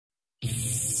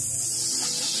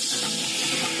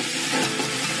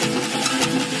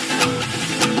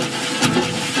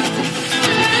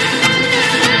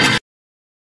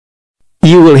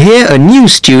You will hear a new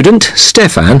student,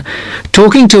 Stefan,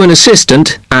 talking to an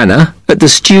assistant, Anna, at the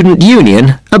student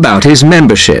union about his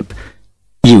membership.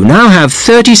 You now have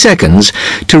 30 seconds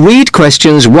to read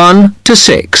questions 1 to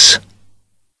 6.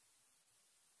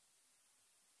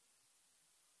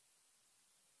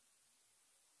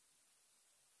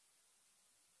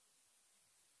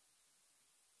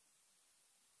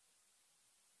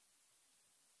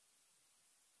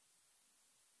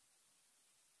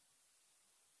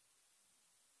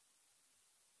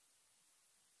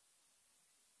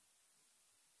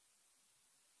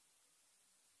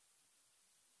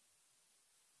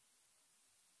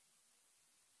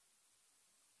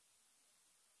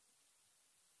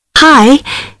 Hi,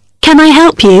 can I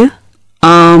help you?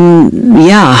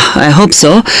 Yeah, I hope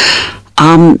so.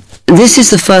 This is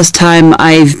the first time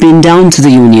I've been down to the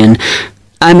union.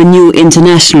 I'm a new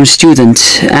international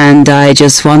student and I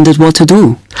just wondered what to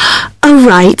do. Oh,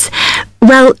 right.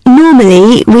 Well,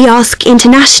 normally we ask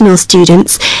international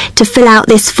students to fill out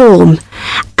this form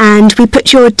and we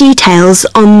put your details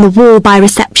on the wall by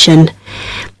reception.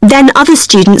 Then other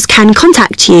students can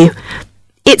contact you.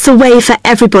 It's a way for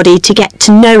everybody to get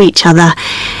to know each other.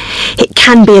 It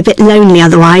can be a bit lonely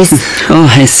otherwise. Oh,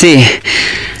 I see.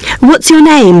 What's your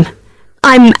name?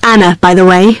 I'm Anna, by the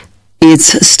way.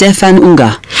 It's Stefan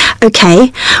Ungar.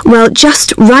 OK, well,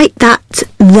 just write that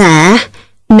there,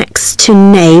 next to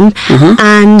name,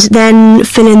 and then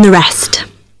fill in the rest.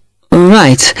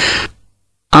 Right.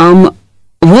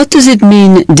 What does it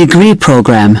mean, degree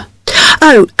program?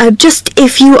 Oh, just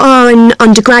if you are an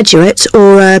undergraduate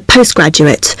or a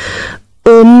postgraduate.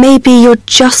 Or maybe you're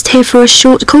just here for a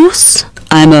short course?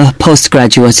 I'm a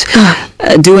postgraduate.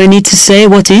 Do I need to say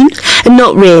what in?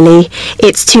 Not really.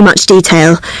 It's too much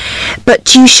detail.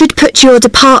 But you should put your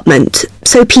department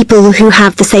so people who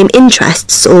have the same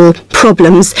interests or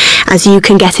problems as you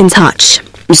can get in touch.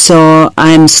 So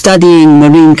I'm studying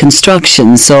marine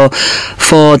construction, so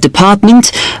for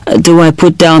department, do I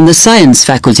put down the science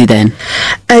faculty then?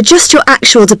 Just your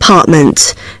actual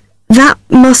department. That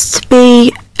must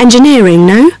be engineering,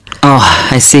 no? Oh,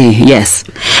 I see, yes.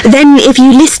 Then if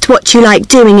you list what you like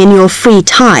doing in your free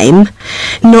time,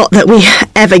 not that we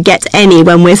ever get any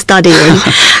when we're studying,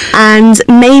 and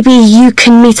maybe you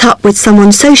can meet up with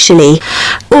someone socially,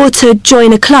 or to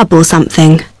join a club or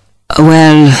something.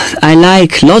 Well, I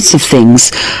like lots of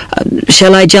things.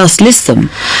 Shall I just list them?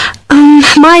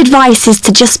 My advice is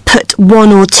to just put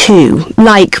one or two,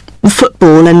 like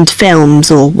football and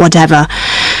films or whatever.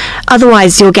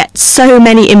 Otherwise you'll get so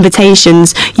many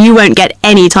invitations you won't get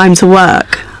any time to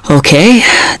work. Okay,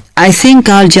 I think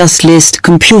I'll just list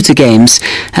computer games,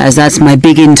 as that's my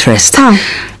big interest. Oh.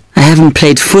 I haven't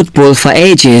played football for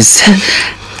ages.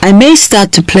 I may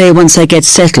start to play once I get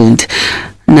settled.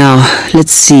 Now,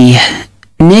 let's see.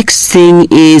 Next thing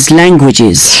is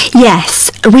languages. Yes,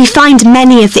 we find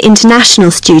many of the international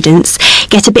students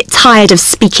get a bit tired of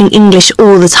speaking English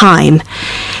all the time.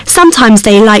 Sometimes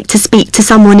they like to speak to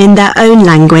someone in their own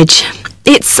language.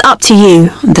 It's up to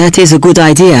you. That is a good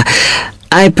idea.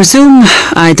 I presume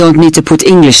I don't need to put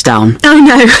English down. Oh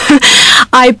no,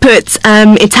 I put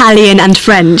Italian and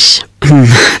French.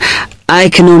 I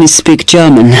can only speak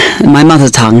German, my mother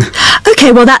tongue.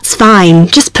 Okay, well that's fine.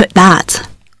 Just put that.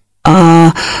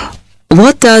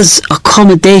 What does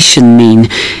accommodation mean?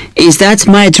 Is that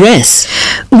my address?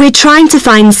 We're trying to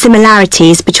find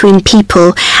similarities between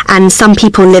people, and some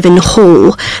people live in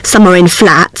hall, some are in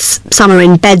flats, some are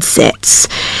in bedsits.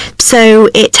 So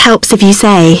it helps if you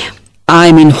say.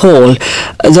 I'm in hall,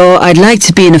 though I'd like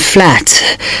to be in a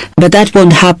flat, but that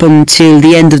won't happen till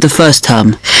the end of the first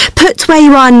term. Put where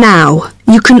you are now.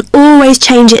 You can always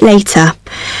change it later.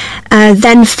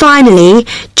 Then finally,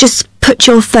 just put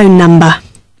your phone number.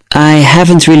 I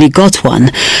haven't really got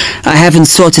one. I haven't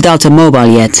sorted out a mobile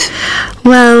yet.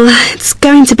 Well, it's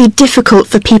going to be difficult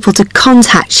for people to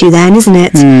contact you then, isn't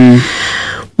it?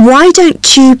 Why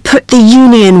don't you put the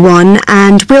union one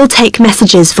and we'll take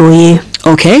messages for you?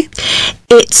 Okay.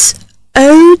 It's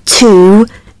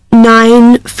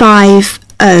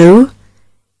 02950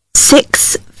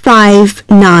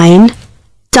 659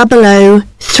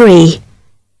 003.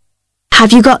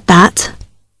 Have you got that?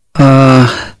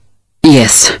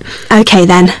 Yes. Okay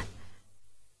then.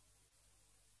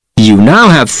 You now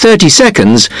have 30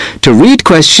 seconds to read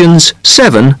questions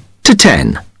 7 to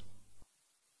 10.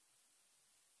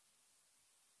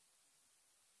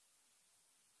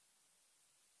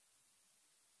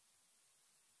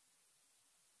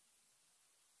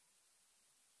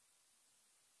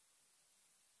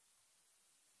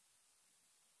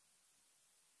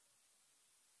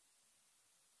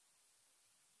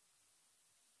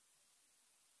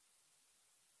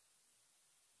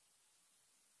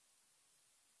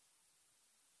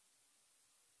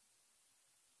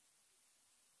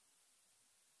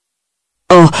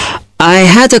 Oh, I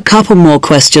had a couple more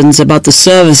questions about the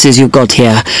services you've got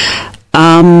here.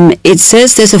 It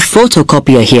says there's a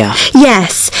photocopier here.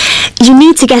 Yes, you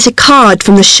need to get a card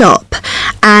from the shop,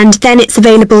 and then it's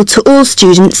available to all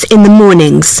students in the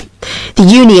mornings. The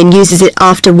union uses it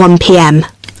after 1 p.m.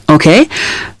 Okay.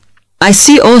 I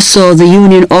see also the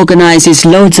union organises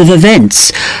loads of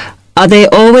events. Are they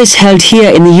always held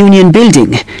here in the union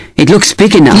building? It looks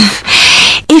big enough.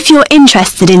 If you're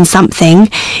interested in something,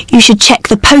 you should check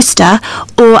the poster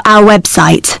or our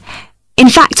website. In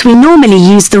fact, we normally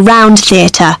use the Round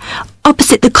Theatre,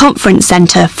 opposite the conference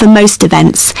centre for most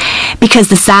events, because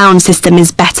the sound system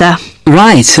is better.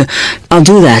 Right, I'll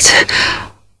do that.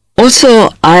 Also,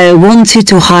 I wanted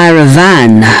to hire a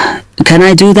van. Can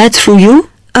I do that through you?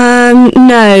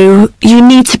 No. You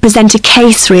need to present a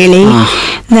case, really.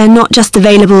 They're not just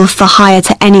available for hire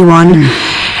to anyone.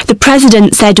 The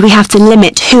president said we have to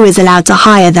limit who is allowed to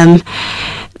hire them.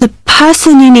 The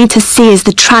person you need to see is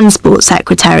the transport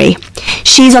secretary.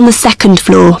 She's on the 2nd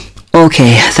floor.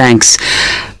 Okay, thanks.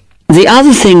 The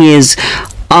other thing is,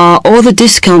 are all the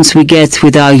discounts we get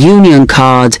with our union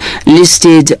card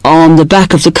listed on the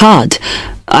back of the card?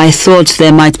 I thought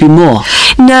there might be more.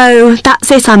 No,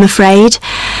 that's it, I'm afraid.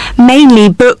 Mainly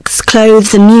books,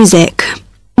 clothes and music.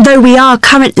 Though we are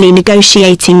currently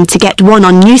negotiating to get one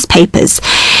on newspapers,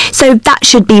 so that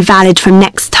should be valid from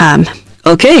next term.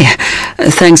 Okay,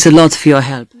 thanks a lot for your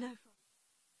help.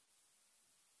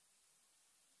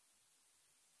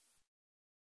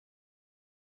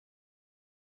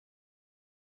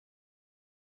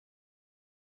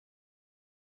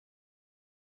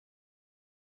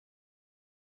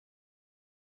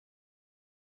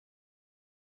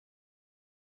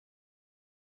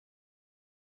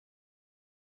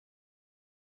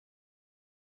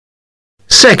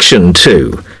 Section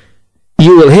 2.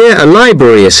 You will hear a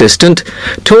library assistant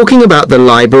talking about the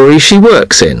library she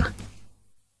works in.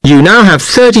 You now have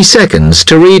 30 seconds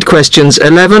to read questions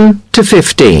 11 to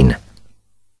 15.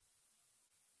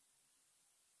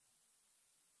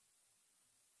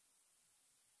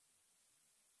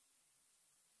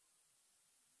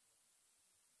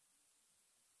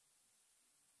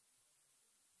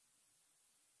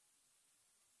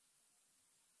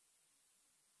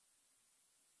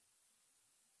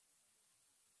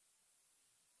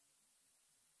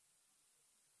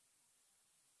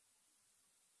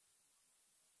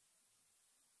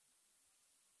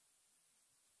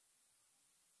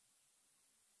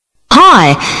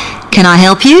 Hi, can I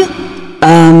help you?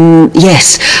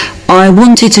 Yes. I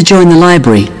wanted to join the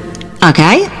library.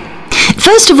 Okay.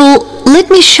 First of all, let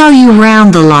me show you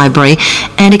around the library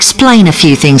and explain a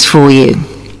few things for you.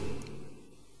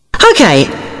 Okay,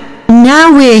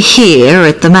 now we're here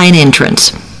at the main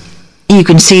entrance. You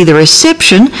can see the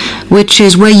reception, which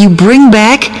is where you bring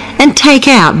back and take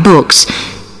out books.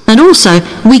 And also,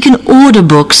 we can order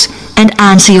books and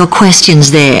answer your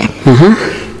questions there.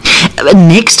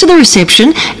 Next to the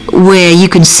reception, where you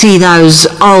can see those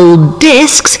old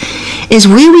desks, is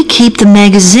where we keep the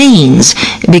magazines,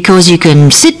 because you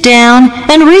can sit down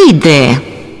and read there.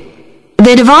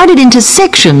 They're divided into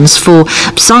sections for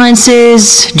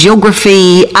sciences,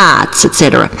 geography, arts,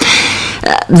 etc.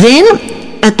 Then,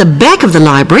 at the back of the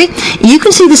library, you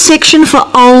can see the section for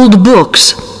old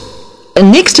books.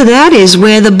 Next to that is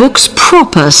where the books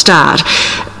proper start.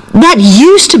 That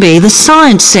used to be the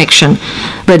science section,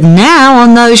 but now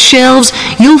on those shelves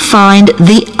you'll find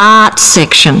the art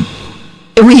section.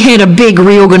 We had a big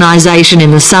reorganisation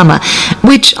in the summer,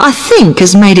 which I think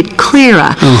has made it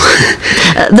clearer.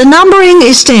 The numbering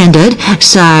is standard,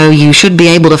 so you should be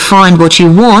able to find what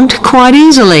you want quite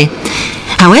easily.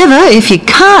 However, if you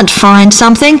can't find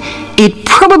something, it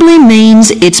probably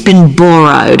means it's been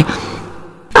borrowed.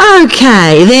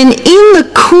 Okay, then in the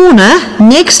corner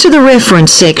next to the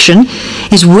reference section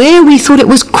is where we thought it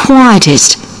was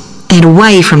quietest and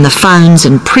away from the phones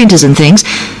and printers and things,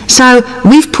 so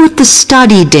we've put the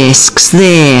study desks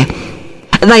there.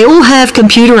 They all have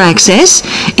computer access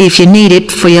if you need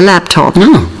it for your laptop.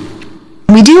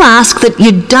 We do ask that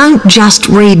you don't just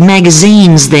read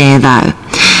magazines there though.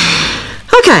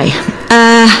 Okay,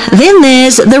 then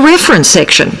there's the reference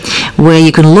section where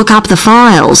you can look up the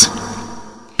files.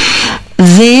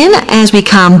 Then, as we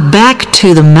come back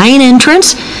to the main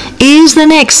entrance, is the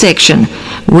next section,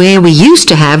 where we used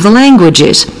to have the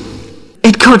languages.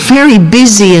 It got very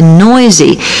busy and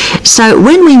noisy, so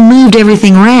when we moved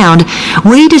everything round,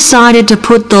 we decided to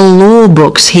put the law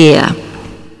books here.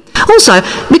 Also,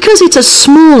 because it's a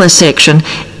smaller section,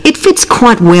 it fits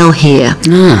quite well here.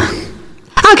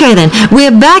 Okay then,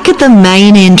 we're back at the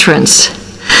main entrance.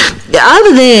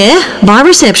 Over there, by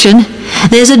reception,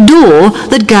 there's a door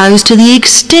that goes to the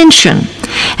extension,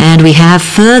 And we have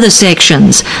further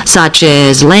sections, such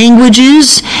as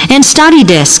languages and study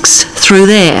desks through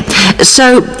there.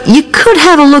 So you could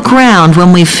have a look round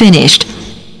when we've finished.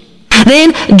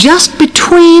 Then, just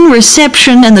between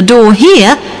reception and the door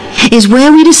here, is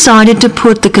where we decided to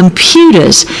put the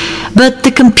computers. But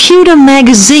the computer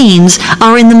magazines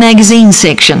are in the magazine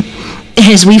section,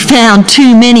 as we found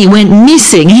too many went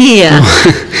missing here.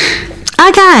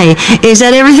 Okay, is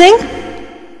that everything?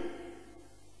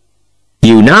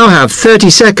 You now have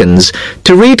 30 seconds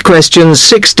to read questions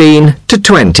 16 to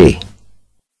 20.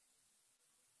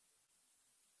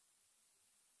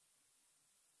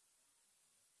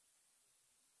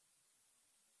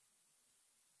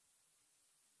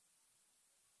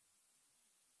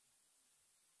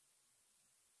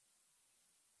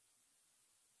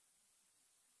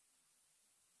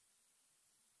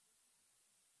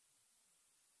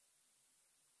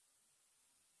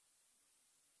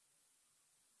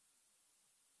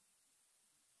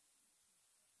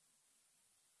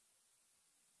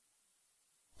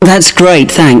 That's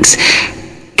great, thanks.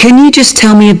 Can you just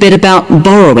tell me a bit about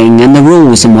borrowing and the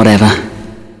rules and whatever?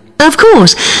 Of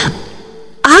course.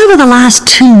 Over the last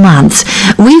 2 months,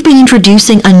 we've been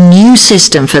introducing a new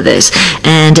system for this,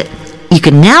 and you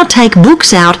can now take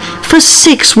books out for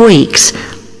 6 weeks.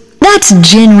 That's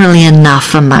generally enough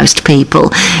for most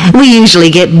people. We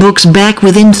usually get books back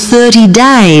within 30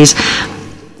 days.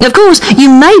 Of course, you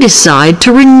may decide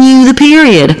to renew the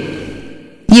period.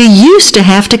 You used to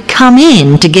have to come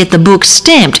in to get the book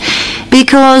stamped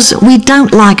because we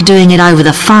don't like doing it over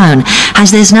the phone,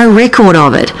 as there's no record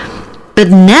of it. But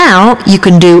now you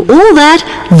can do all that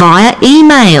via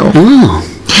email. Oh.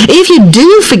 If you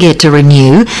do forget to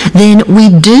renew, then we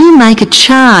do make a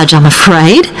charge, I'm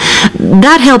afraid.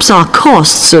 That helps our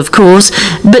costs, of course,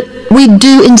 but we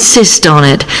do insist on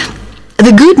it.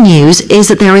 The good news is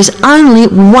that there is only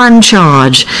one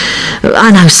charge. I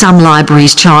know some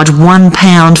libraries charge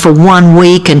 £1 for 1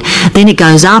 week and then it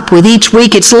goes up with each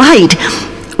week it's late.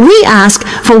 We ask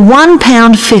for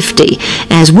 £1.50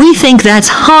 as we think that's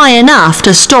high enough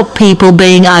to stop people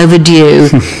being overdue.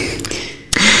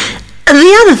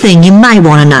 The other thing you may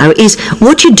want to know is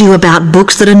what you do about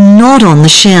books that are not on the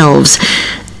shelves.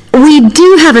 We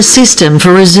do have a system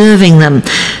for reserving them.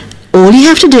 All you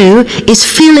have to do is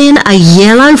fill in a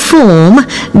yellow form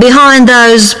behind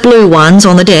those blue ones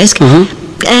on the desk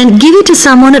and give it to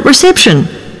someone at reception.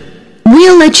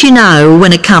 We'll let you know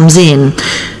when it comes in.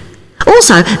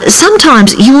 Also,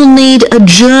 sometimes you will need a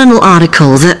journal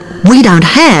article that we don't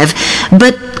have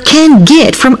but can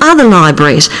get from other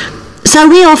libraries. So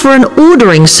we offer an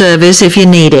ordering service if you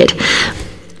need it.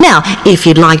 Now, if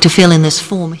you'd like to fill in this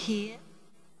form here.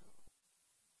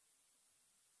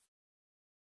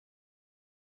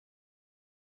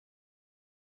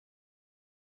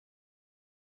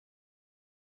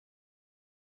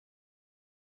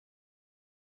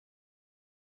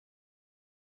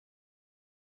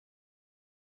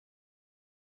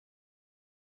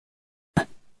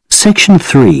 Section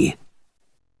 3.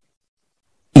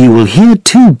 You will hear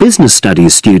 2 business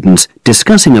studies students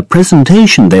discussing a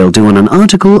presentation they'll do on an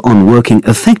article on working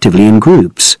effectively in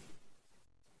groups.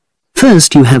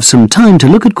 First, you have some time to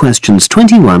look at questions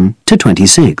 21 to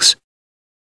 26.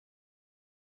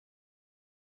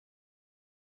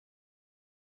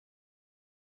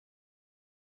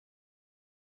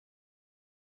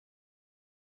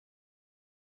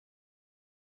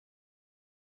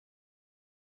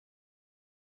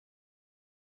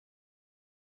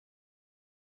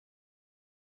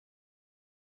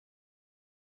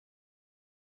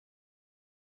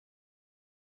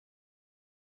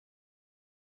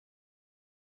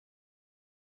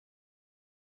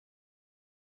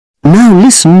 Now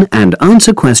listen and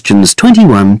answer questions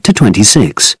 21 to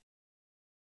 26.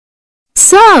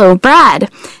 So, Brad,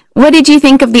 what did you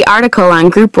think of the article on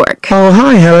group work? Oh,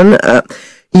 hi, Helen.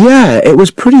 Yeah, it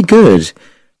was pretty good,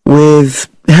 with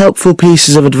helpful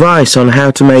pieces of advice on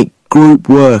how to make group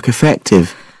work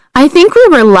effective. I think we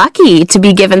were lucky to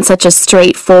be given such a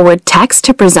straightforward text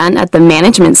to present at the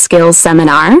management skills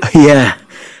seminar. Yeah.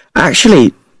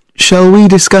 Actually, shall we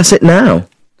discuss it now?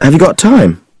 Have you got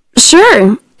time?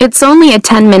 Sure. It's only a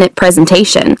 10-minute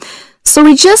presentation, so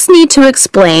we just need to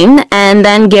explain and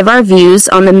then give our views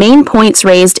on the main points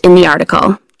raised in the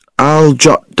article. I'll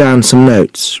jot down some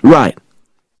notes. Right.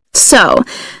 So,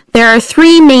 there are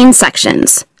 3 main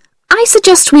sections. I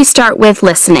suggest we start with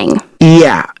listening.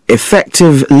 Yeah,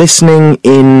 effective listening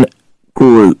in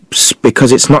groups,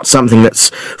 because it's not something that's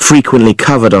frequently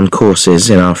covered on courses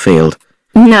in our field.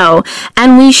 No,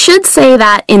 and we should say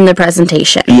that in the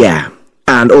presentation. Yeah.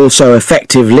 And also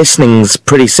effective listening's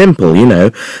pretty simple, you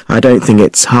know. I don't think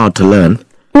it's hard to learn.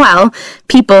 Well,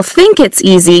 people think it's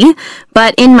easy,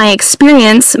 but in my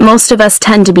experience, most of us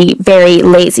tend to be very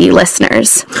lazy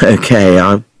listeners. Okay,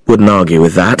 I wouldn't argue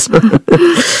with that.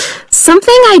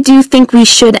 Something I do think we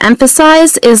should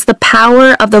emphasize is the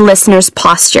power of the listener's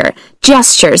posture,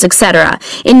 gestures, etc.,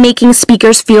 in making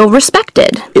speakers feel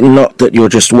respected. Not that you're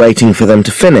just waiting for them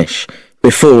to finish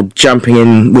before jumping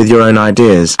in with your own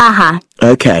ideas.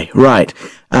 Okay, right.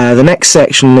 The next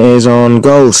section is on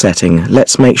goal setting.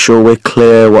 Let's make sure we're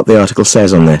clear what the article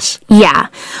says on this. Yeah.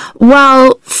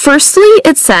 Well, firstly,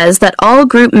 it says that all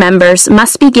group members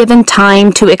must be given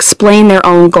time to explain their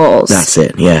own goals. That's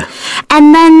it, yeah.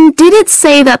 And then, did it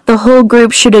say that the whole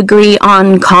group should agree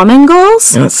on common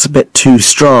goals? That's a bit too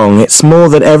strong. It's more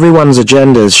that everyone's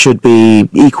agendas should be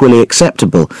equally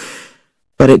acceptable.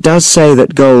 But it does say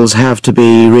that goals have to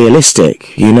be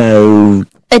realistic,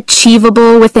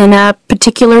 Achievable within a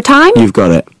particular time? You've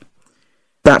got it.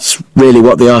 That's really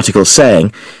what the article's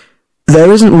saying.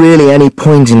 There isn't really any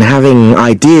point in having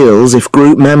ideals if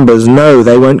group members know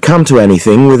they won't come to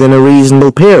anything within a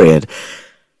reasonable period.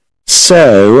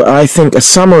 So, I think a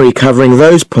summary covering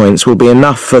those points will be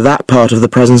enough for that part of the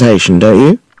presentation, don't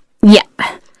you? Yeah.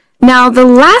 Now, the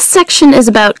last section is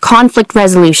about conflict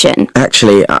resolution.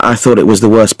 Actually, I thought it was the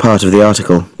worst part of the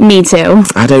article. Me too.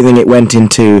 I don't think it went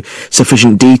into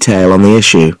sufficient detail on the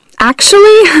issue. Actually,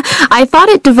 I thought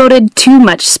it devoted too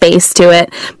much space to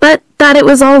it, but that it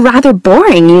was all rather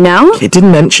boring, It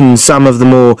didn't mention some of the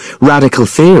more radical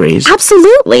theories.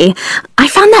 Absolutely. I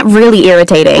found that really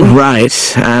irritating.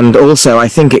 Right, and also I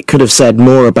think it could have said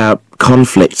more about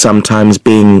conflict sometimes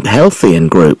being healthy in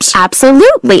groups.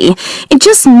 Absolutely. It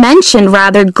just mentioned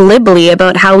rather glibly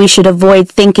about how we should avoid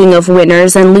thinking of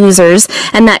winners and losers,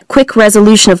 and that quick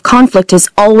resolution of conflict is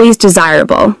always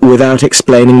desirable. Without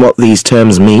explaining what these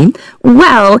terms mean?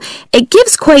 Well, it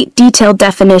gives quite detailed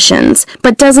definitions,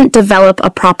 but doesn't develop a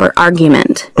proper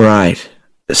argument. Right.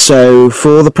 So,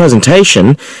 for the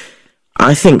presentation,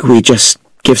 I think we just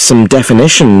give some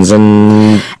definitions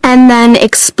and then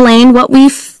explain what we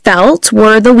felt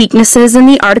were the weaknesses in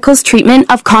the article's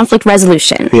treatment of conflict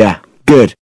resolution. Yeah,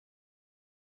 good.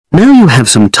 Now you have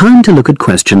some time to look at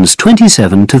questions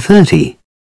 27 to 30.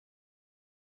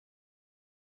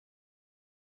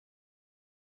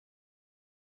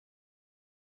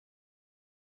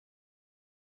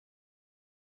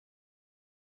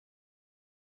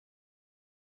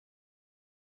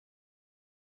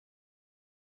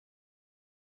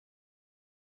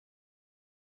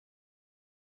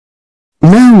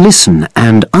 Now listen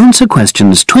and answer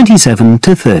questions 27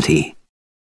 to 30.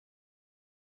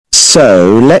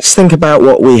 So, let's think about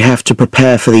what we have to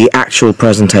prepare for the actual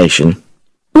presentation.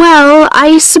 Well,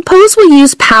 I suppose we'll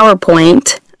use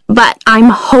PowerPoint, but I'm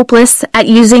hopeless at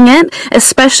using it,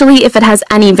 especially if it has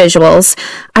any visuals.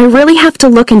 I really have to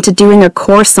look into doing a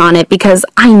course on it because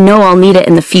I know I'll need it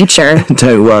in the future.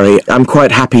 Don't worry, I'm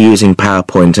quite happy using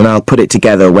PowerPoint and I'll put it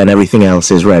together when everything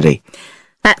else is ready.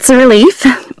 That's a relief,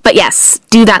 but yes,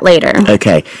 do that later.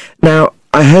 Okay, now,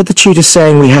 I heard the tutor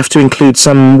saying we have to include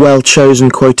some well-chosen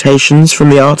quotations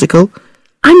from the article.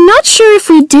 I'm not sure if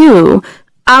we do.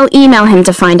 I'll email him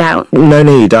to find out. No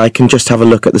need, I can just have a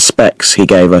look at the specs he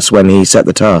gave us when he set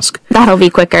the task. That'll be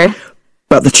quicker.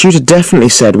 But the tutor definitely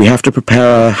said we have to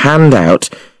prepare a handout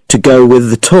to go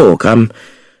with the talk. I'm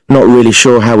not really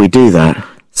sure how we do that.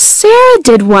 Sarah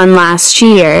did one last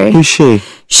year. Who's she?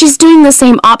 She's doing the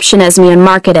same option as me in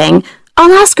marketing.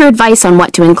 I'll ask her advice on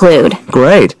what to include.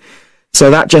 Great. So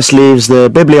that just leaves the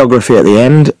bibliography at the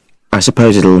end. I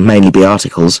suppose it'll mainly be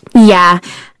articles. Yeah.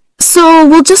 So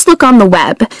we'll just look on the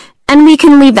web, and we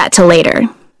can leave that till later.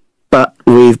 But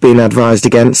we've been advised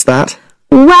against that.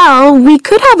 Well, we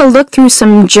could have a look through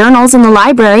some journals in the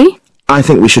library. I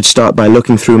think we should start by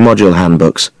looking through module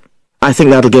handbooks. I think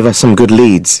that'll give us some good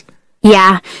leads.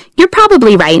 Yeah, you're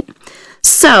probably right.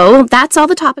 So, that's all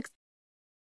the topics.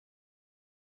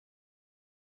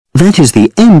 That is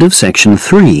the end of section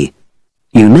 3.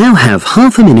 You now have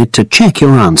half a minute to check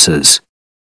your answers.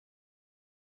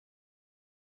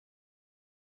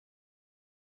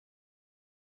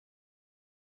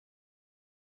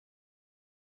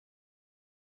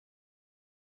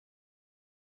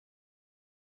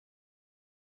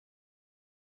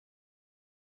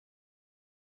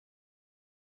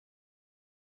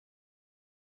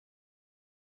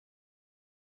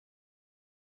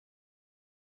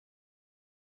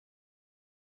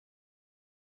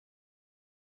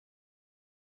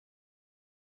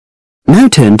 Now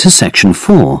turn to section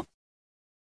 4.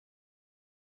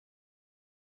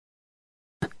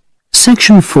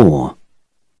 Section 4.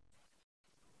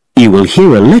 You will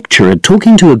hear a lecturer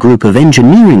talking to a group of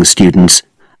engineering students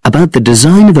about the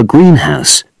design of a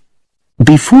greenhouse.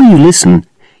 Before you listen,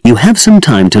 you have some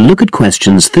time to look at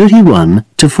questions 31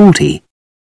 to 40.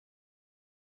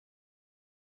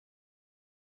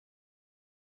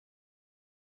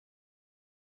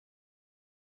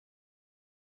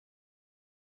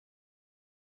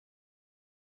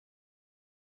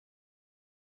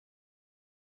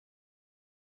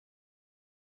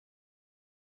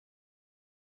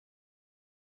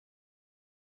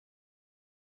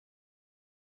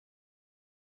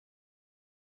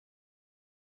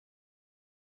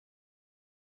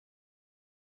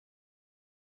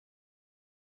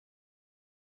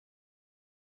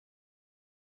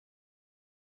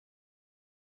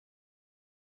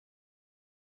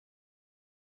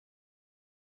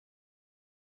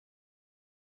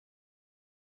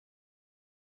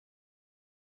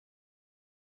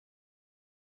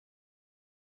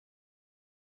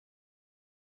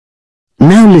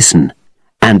 Now listen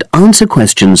and answer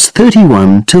questions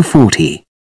 31 to 40.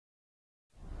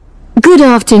 Good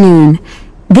afternoon.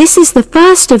 This is the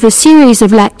first of a series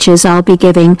of lectures I'll be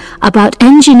giving about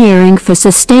engineering for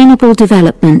sustainable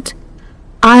development.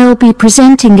 I'll be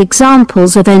presenting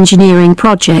examples of engineering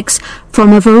projects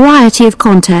from a variety of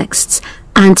contexts,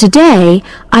 and today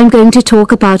I'm going to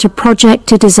talk about a project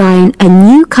to design a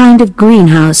new kind of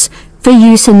greenhouse for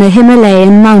use in the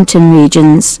Himalayan mountain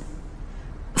regions.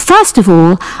 First of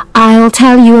all, I'll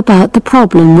tell you about the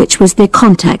problem which was the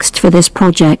context for this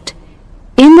project.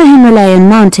 In the Himalayan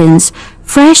mountains,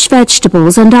 fresh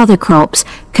vegetables and other crops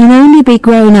can only be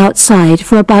grown outside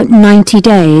for about 90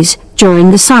 days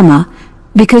during the summer,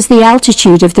 because the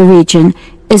altitude of the region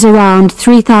is around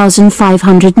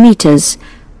 3,500 meters,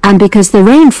 and because the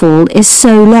rainfall is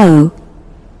so low.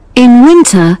 In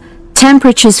winter,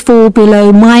 temperatures fall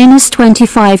below minus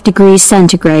 25 degrees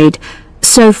centigrade,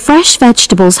 so fresh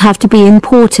vegetables have to be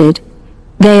imported.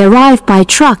 They arrive by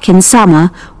truck in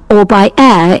summer or by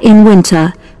air in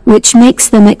winter, which makes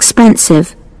them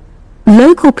expensive.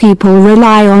 Local people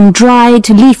rely on dried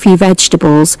leafy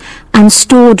vegetables and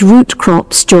stored root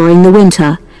crops during the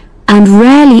winter, and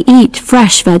rarely eat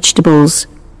fresh vegetables.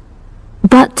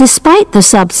 But despite the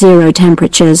sub-zero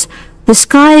temperatures, the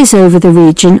skies over the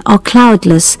region are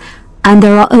cloudless, and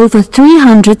there are over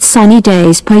 300 sunny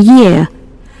days per year.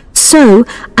 So,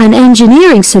 an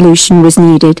engineering solution was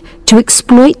needed to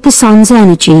exploit the sun's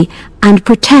energy and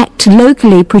protect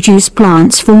locally produced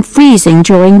plants from freezing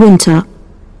during winter.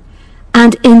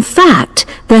 And in fact,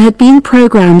 there had been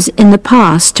programs in the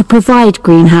past to provide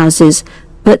greenhouses,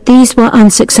 but these were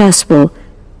unsuccessful.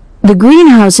 The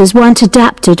greenhouses weren't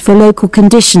adapted for local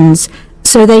conditions,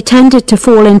 so they tended to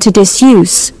fall into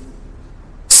disuse.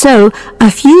 So,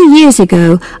 a few years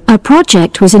ago, a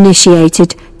project was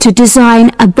initiated to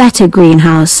design a better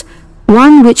greenhouse,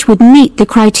 one which would meet the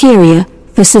criteria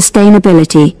for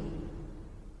sustainability.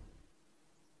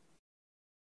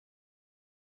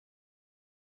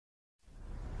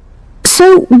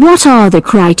 So, what are the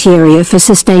criteria for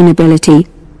sustainability?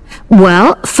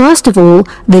 Well, first of all,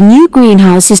 the new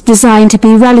greenhouse is designed to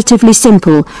be relatively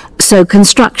simple, so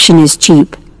construction is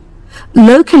cheap.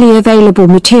 Locally available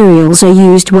materials are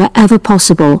used wherever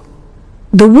possible.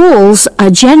 The walls are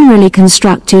generally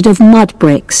constructed of mud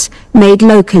bricks, made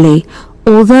locally,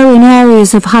 although in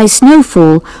areas of high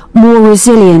snowfall, more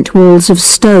resilient walls of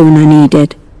stone are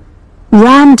needed.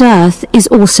 Rammed earth is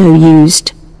also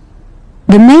used.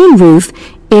 The main roof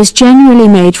is generally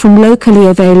made from locally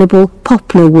available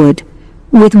poplar wood,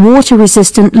 with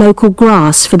water-resistant local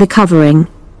grass for the covering.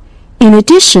 In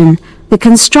addition, the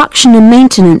construction and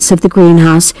maintenance of the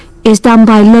greenhouse is done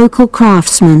by local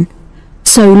craftsmen,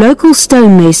 so local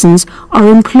stonemasons are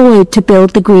employed to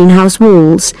build the greenhouse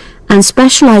walls, and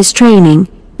specialized training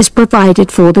is provided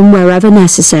for them wherever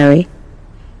necessary.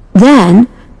 Then,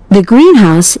 the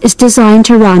greenhouse is designed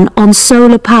to run on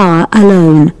solar power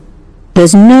alone.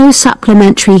 There's no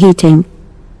supplementary heating.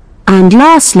 And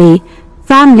lastly,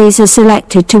 families are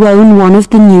selected to own one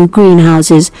of the new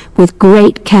greenhouses with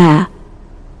great care.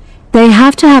 They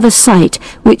have to have a site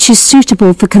which is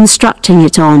suitable for constructing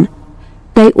it on.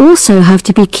 They also have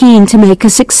to be keen to make a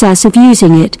success of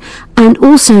using it, and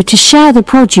also to share the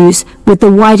produce with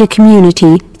the wider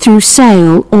community through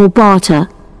sale or barter.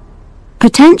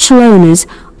 Potential owners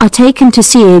are taken to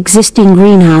see existing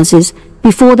greenhouses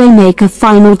before they make a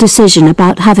final decision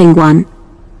about having one.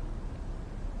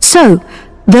 So,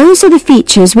 those are the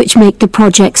features which make the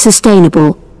project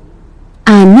sustainable.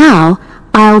 And now,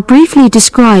 I'll briefly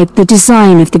describe the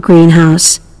design of the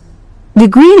greenhouse. The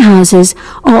greenhouses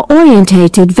are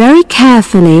orientated very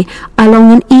carefully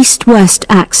along an east-west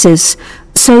axis,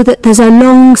 so that there's a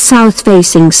long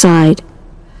south-facing side.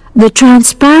 The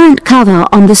transparent cover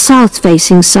on the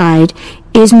south-facing side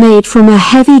is made from a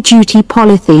heavy-duty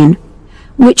polythene,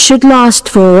 which should last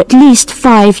for at least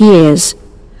 5 years.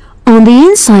 On the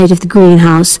inside of the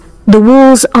greenhouse, the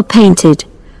walls are painted.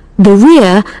 The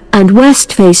rear and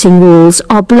west-facing walls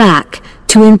are black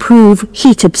to improve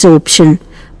heat absorption,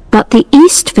 but the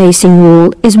east-facing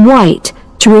wall is white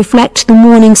to reflect the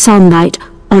morning sunlight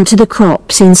onto the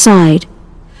crops inside.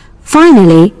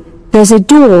 Finally, there's a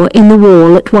door in the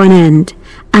wall at one end,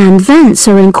 and vents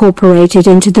are incorporated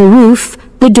into the roof,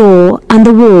 the door and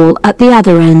the wall at the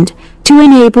other end to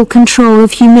enable control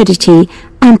of humidity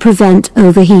and prevent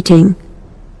overheating.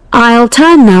 I'll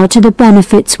turn now to the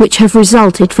benefits which have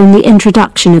resulted from the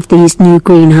introduction of these new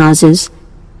greenhouses.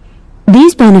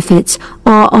 These benefits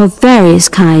are of various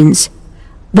kinds,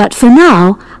 but for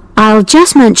now I'll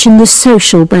just mention the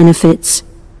social benefits.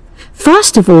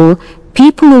 First of all,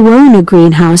 people who own a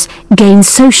greenhouse gain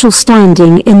social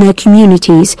standing in their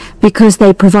communities because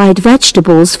they provide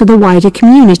vegetables for the wider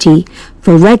community,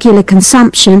 for regular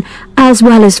consumption as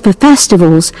well as for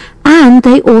festivals, and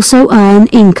they also earn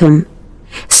income.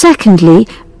 Secondly,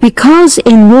 because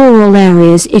in rural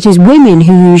areas it is women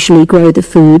who usually grow the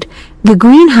food, the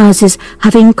greenhouses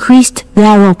have increased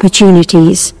their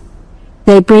opportunities.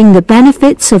 They bring the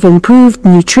benefits of improved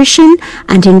nutrition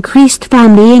and increased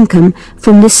family income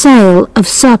from the sale of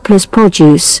surplus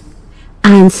produce.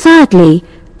 And thirdly,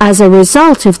 as a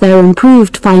result of their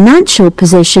improved financial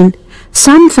position,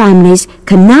 some families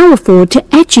can now afford to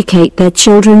educate their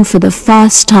children for the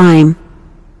first time.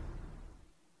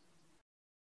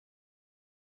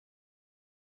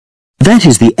 That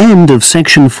is the end of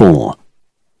section 4.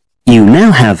 You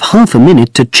now have half a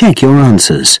minute to check your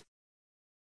answers.